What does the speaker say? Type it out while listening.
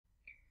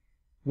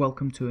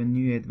Welcome to a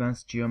new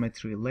advanced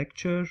geometry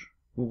lecture.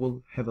 We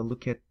will have a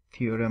look at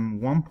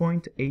theorem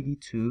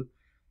 1.82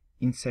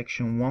 in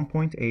section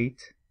 1.8,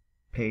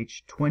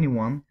 page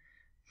 21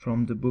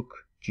 from the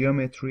book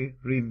Geometry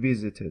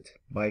Revisited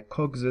by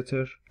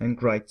Coxeter and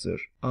Greitzer.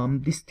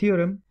 This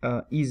theorem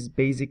is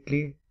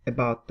basically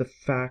about the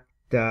fact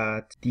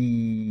that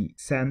the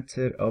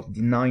center of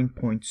the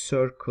 9-point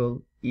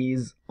circle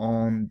is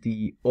on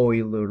the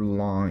Euler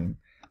line.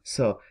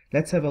 So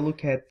let's have a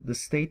look at the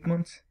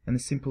statement and a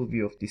simple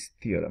view of this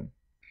theorem.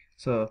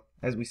 So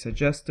as we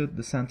suggested,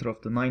 the center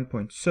of the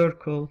 9-point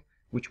circle,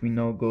 which we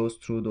know goes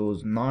through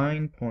those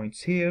 9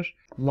 points here,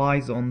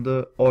 lies on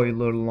the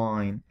Euler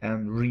line.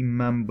 And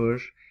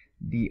remember,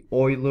 the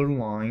Euler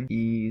line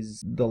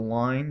is the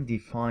line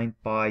defined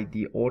by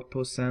the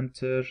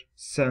orthocenter,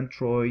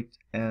 centroid,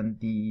 and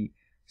the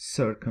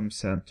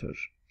circumcenter.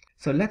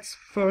 So let's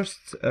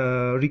first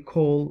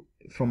recall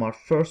from our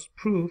first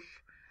proof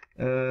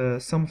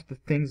some of the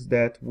things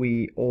that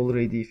we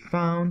already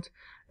found.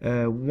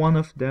 One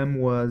of them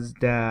was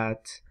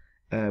that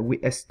we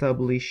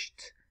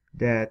established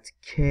that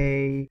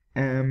K,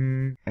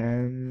 M,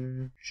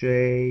 N,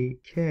 J,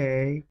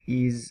 K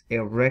is a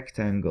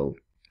rectangle.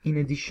 In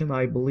addition,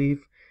 I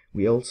believe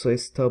we also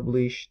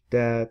established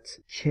that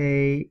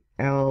K,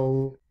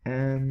 L,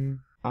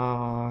 N,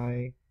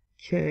 I,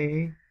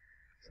 K,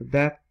 so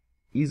that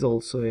is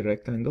also a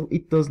rectangle.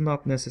 It does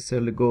not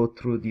necessarily go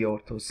through the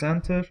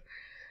orthocenter.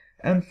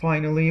 And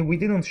finally, we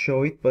didn't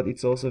show it, but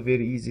it's also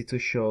very easy to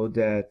show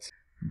that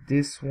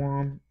this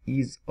one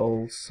is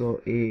also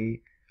a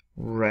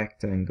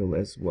rectangle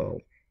as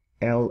well.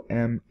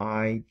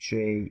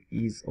 LMIJ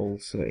is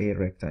also a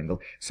rectangle.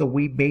 So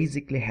we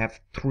basically have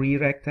 3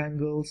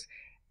 rectangles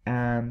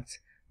and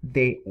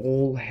they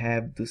all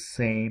have the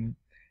same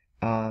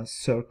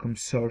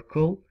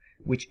circumcircle,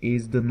 which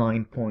is the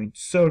 9-point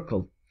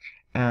circle.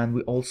 And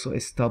we also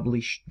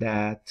established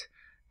that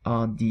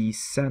the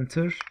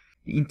center,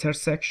 the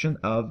intersection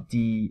of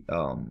the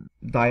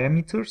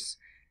diameters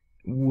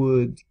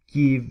would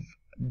give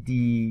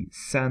the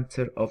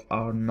center of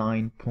our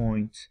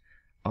 9-point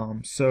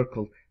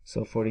circle.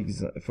 So for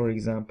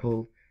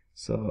example,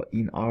 so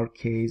in our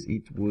case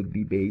it would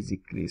be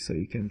basically, so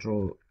you can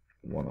draw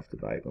one of the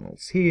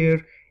diagonals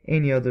here.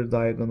 Any other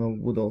diagonal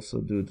would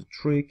also do the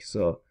trick.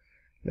 So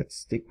let's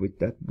stick with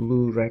that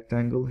blue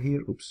rectangle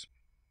here. Oops.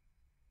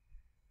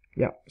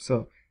 Yeah,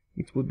 so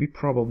it would be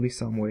probably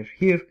somewhere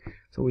here.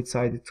 So we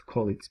decided to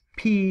call it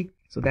P.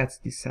 So that's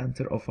the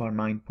center of our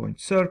 9-point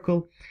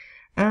circle.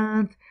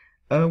 And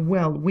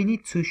well, we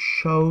need to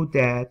show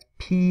that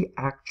P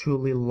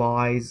actually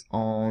lies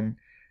on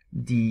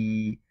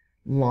the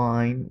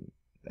line,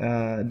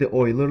 the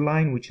Euler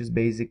line, which is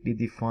basically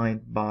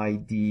defined by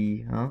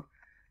the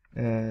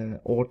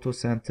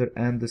orthocenter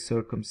and the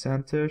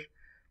circumcenter.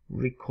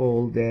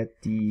 Recall that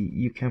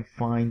you can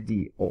find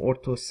the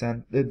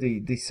orthocenter,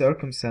 the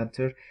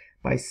circumcenter,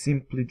 by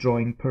simply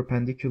drawing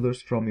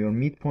perpendiculars from your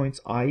midpoints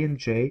I and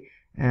J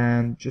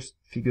and just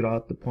figure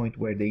out the point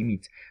where they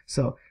meet.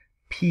 So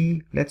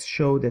P, let's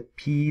show that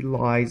P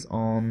lies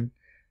on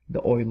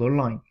the Euler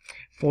line.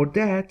 For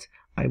that,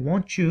 I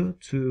want you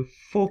to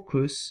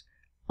focus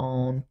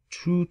on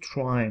 2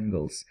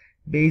 triangles,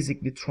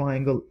 basically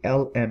triangle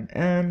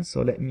LMN.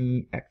 So let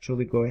me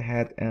actually go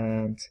ahead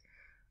and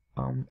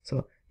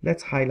so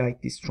let's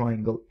highlight this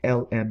triangle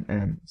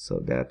LMN. So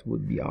that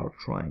would be our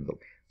triangle.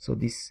 So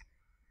this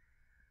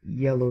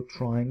yellow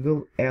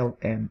triangle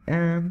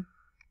LMN,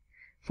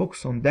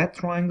 focus on that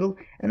triangle,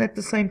 and at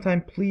the same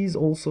time please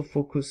also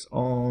focus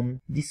on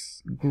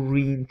this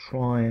green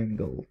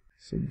triangle.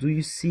 So do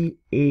you see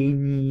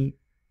any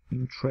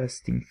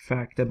interesting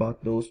fact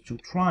about those 2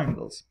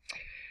 triangles?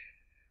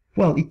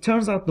 Well, it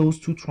turns out those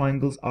 2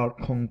 triangles are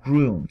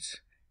congruent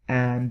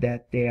and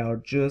that they are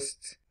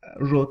just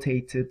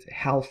rotated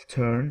half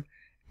turn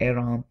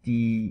around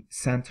the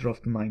center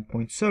of the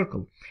 9-point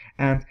circle.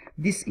 And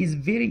this is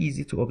very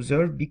easy to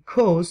observe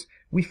because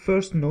we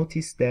first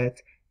noticed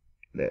that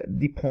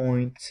the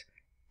point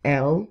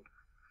L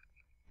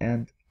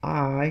and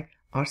I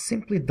are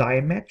simply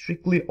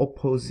diametrically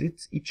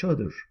opposite each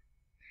other.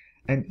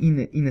 And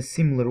in a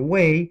similar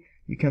way,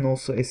 you can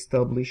also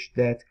establish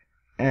that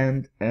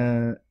N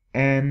and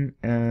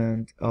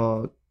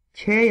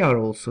K are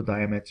also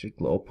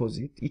diametrically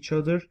opposite each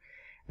other.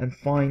 And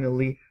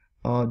finally,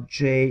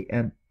 J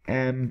and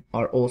M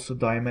are also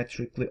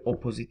diametrically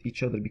opposite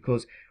each other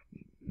because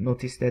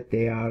notice that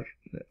they are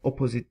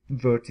opposite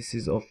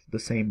vertices of the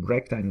same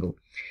rectangle.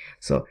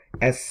 So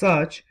as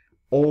such,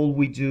 all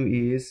we do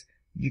is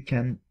you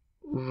can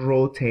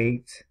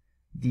rotate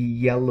the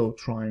yellow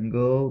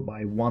triangle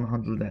by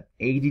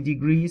 180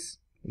 degrees,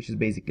 which is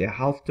basically a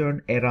half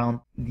turn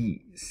around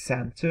the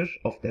center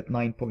of that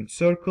 9-point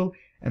circle,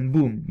 and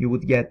boom, you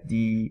would get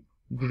the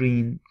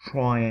green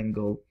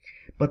triangle.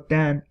 But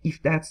then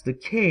if that's the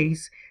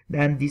case,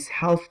 then this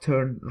half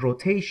turn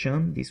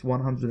rotation, this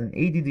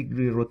 180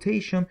 degree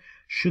rotation,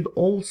 should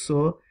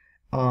also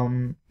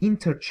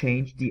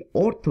interchange the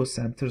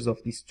orthocenters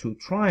of these 2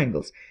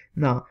 triangles.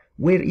 Now,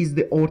 where is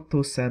the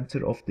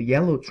orthocenter of the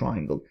yellow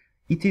triangle?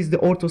 it is the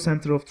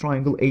orthocenter of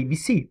triangle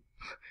ABC.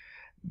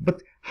 But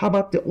how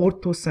about the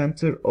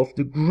orthocenter of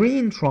the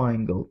green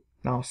triangle?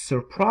 Now,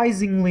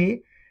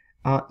 surprisingly,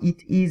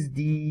 it is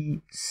the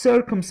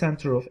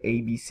circumcenter of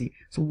ABC.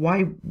 So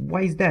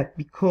why is that?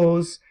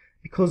 Because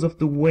of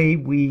the way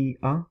we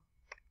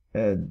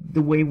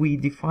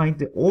define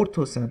the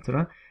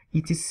orthocenter.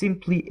 It is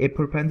simply a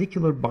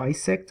perpendicular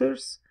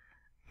bisectors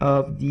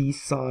of the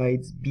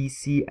sides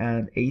BC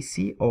and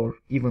AC, or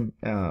even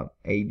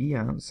AB.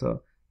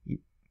 So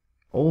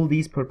all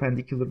these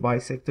perpendicular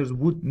bisectors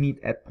would meet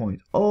at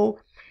point O,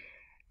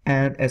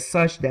 and as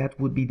such that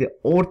would be the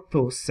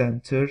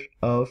orthocenter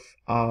of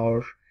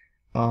our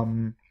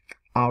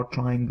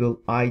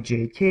triangle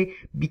IJK,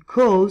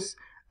 because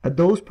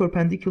those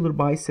perpendicular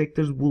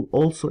bisectors will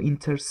also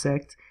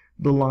intersect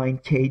the line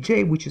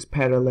KJ, which is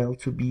parallel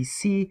to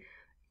BC,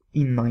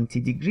 in 90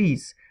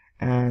 degrees.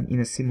 And in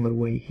a similar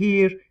way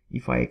here,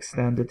 if I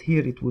extend it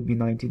here, it would be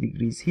 90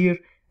 degrees here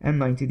and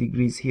 90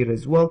 degrees here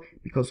as well,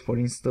 because for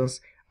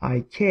instance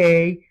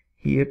IK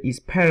here is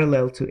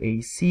parallel to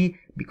AC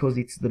because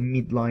it's the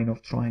midline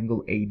of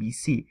triangle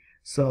ABC.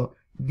 So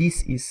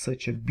this is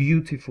such a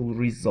beautiful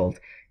result.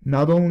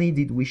 Not only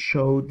did we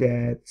show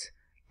that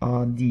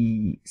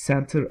the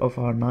center of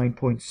our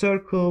 9-point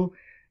circle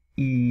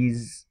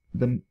is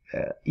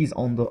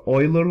on the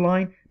Euler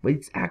line, but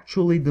it's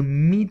actually the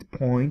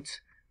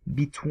midpoint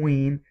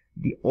between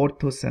the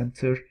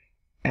orthocenter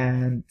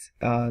and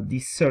the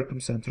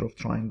circumcenter of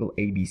triangle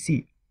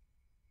ABC.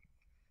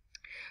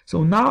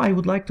 So now I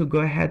would like to go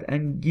ahead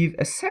and give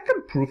a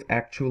second proof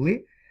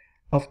actually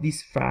of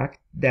this fact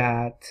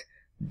that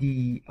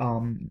the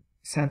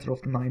center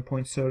of the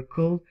 9-point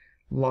circle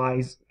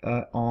lies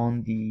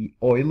on the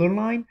Euler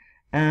line,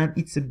 and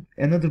it's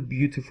another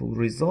beautiful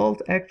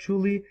result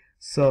actually.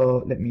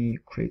 So let me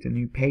create a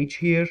new page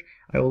here.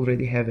 I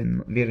already have a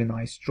very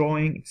nice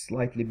drawing. It's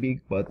slightly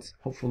big, but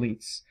hopefully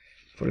it's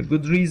for a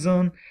good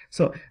reason.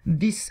 So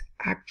this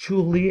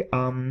actually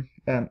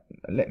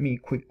let me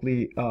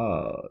quickly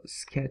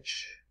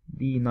sketch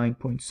the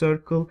 9-point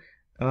circle.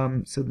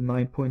 So the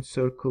 9-point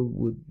circle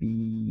would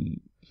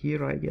be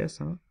here, I guess,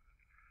 huh?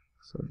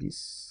 So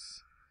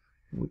this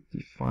would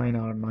define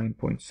our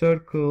 9-point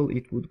circle.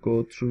 It would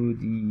go through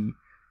the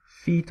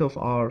feet of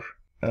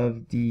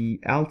the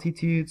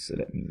altitudes. So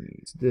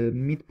it's the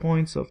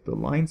midpoints of the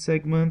line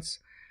segments,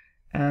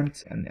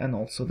 and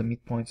also the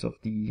midpoints of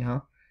the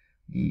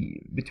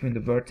between the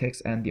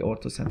vertex and the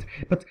orthocenter.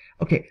 But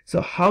okay,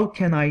 so how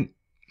can I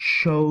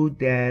show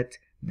that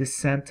the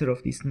center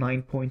of this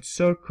 9-point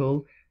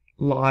circle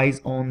lies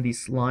on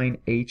this line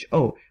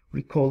HO?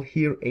 Recall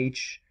here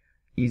H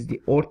is the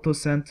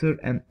orthocenter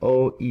and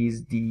O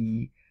is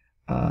the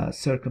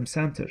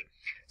circumcenter.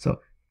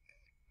 So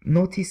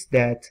notice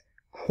that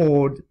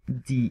chord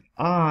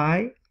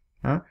DI,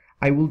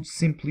 I will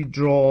simply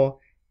draw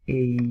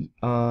a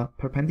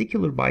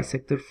perpendicular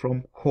bisector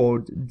from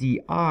chord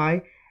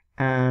DI,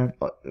 and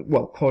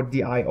chord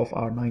DI of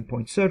our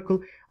 9-point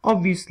circle.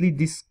 Obviously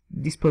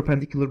this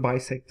perpendicular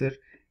bisector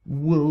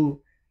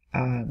will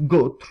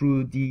go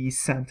through the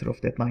center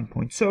of that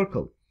 9-point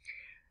circle.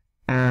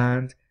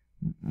 And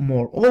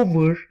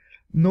moreover,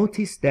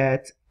 notice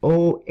that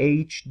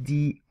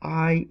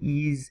OHDI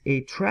is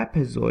a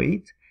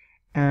trapezoid,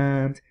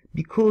 and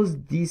because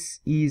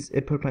this is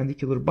a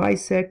perpendicular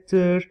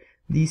bisector,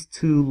 these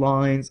two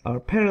lines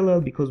are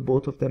parallel because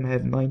both of them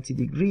have 90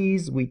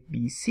 degrees with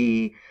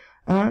BC.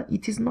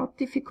 It is not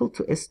difficult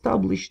to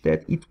establish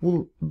that it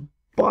will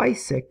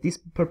bisect, this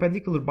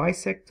perpendicular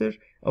bisector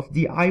of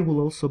DI will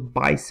also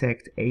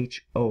bisect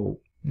HO.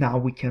 Now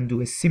we can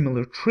do a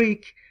similar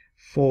trick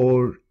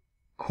for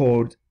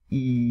chord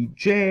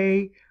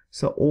EJ.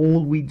 So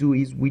all we do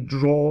is we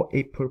draw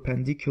a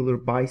perpendicular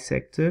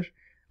bisector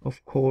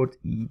of chord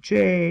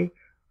EJ,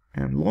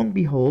 and lo and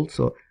behold,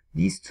 so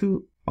these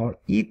two are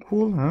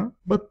equal,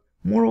 but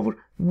moreover,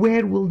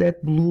 where will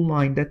that blue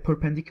line, that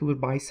perpendicular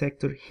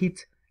bisector,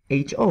 hit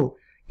HO?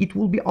 It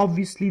will be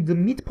obviously the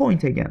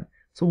midpoint again.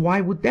 So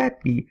why would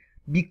that be?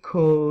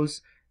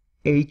 Because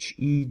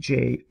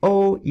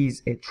HEJO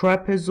is a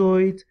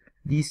trapezoid.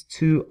 These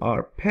two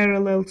are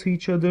parallel to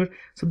each other.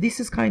 So this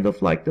is kind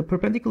of like the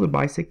perpendicular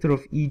bisector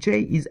of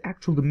EJ is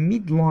actually the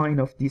midline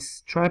of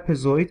this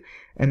trapezoid,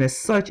 and as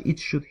such it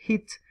should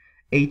hit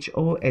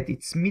HO at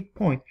its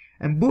midpoint.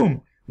 And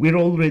boom, we're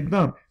already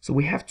done. So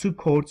we have two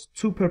chords,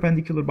 two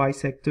perpendicular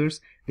bisectors,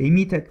 they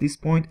meet at this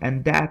point,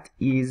 and that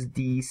is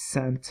the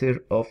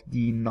center of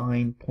the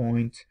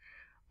 9-point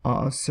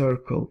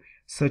circle.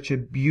 Such a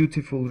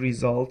beautiful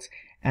result.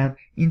 And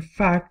in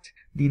fact,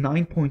 the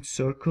 9-point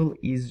circle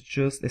is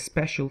just a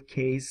special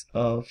case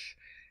of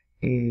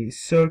a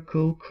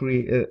circle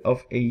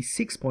of a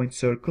 6-point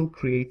circle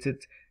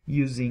created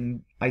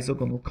using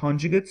isogonal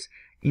conjugates.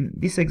 In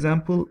this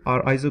example,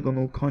 our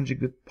isogonal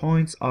conjugate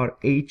points are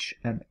H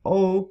and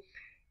O,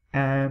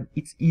 and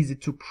it's easy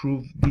to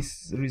prove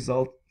this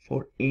result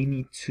for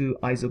any two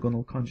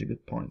isogonal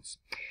conjugate points.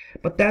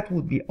 But that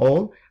would be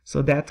all.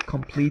 So that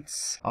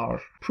completes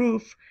our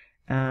proof,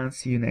 and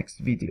see you next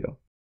video.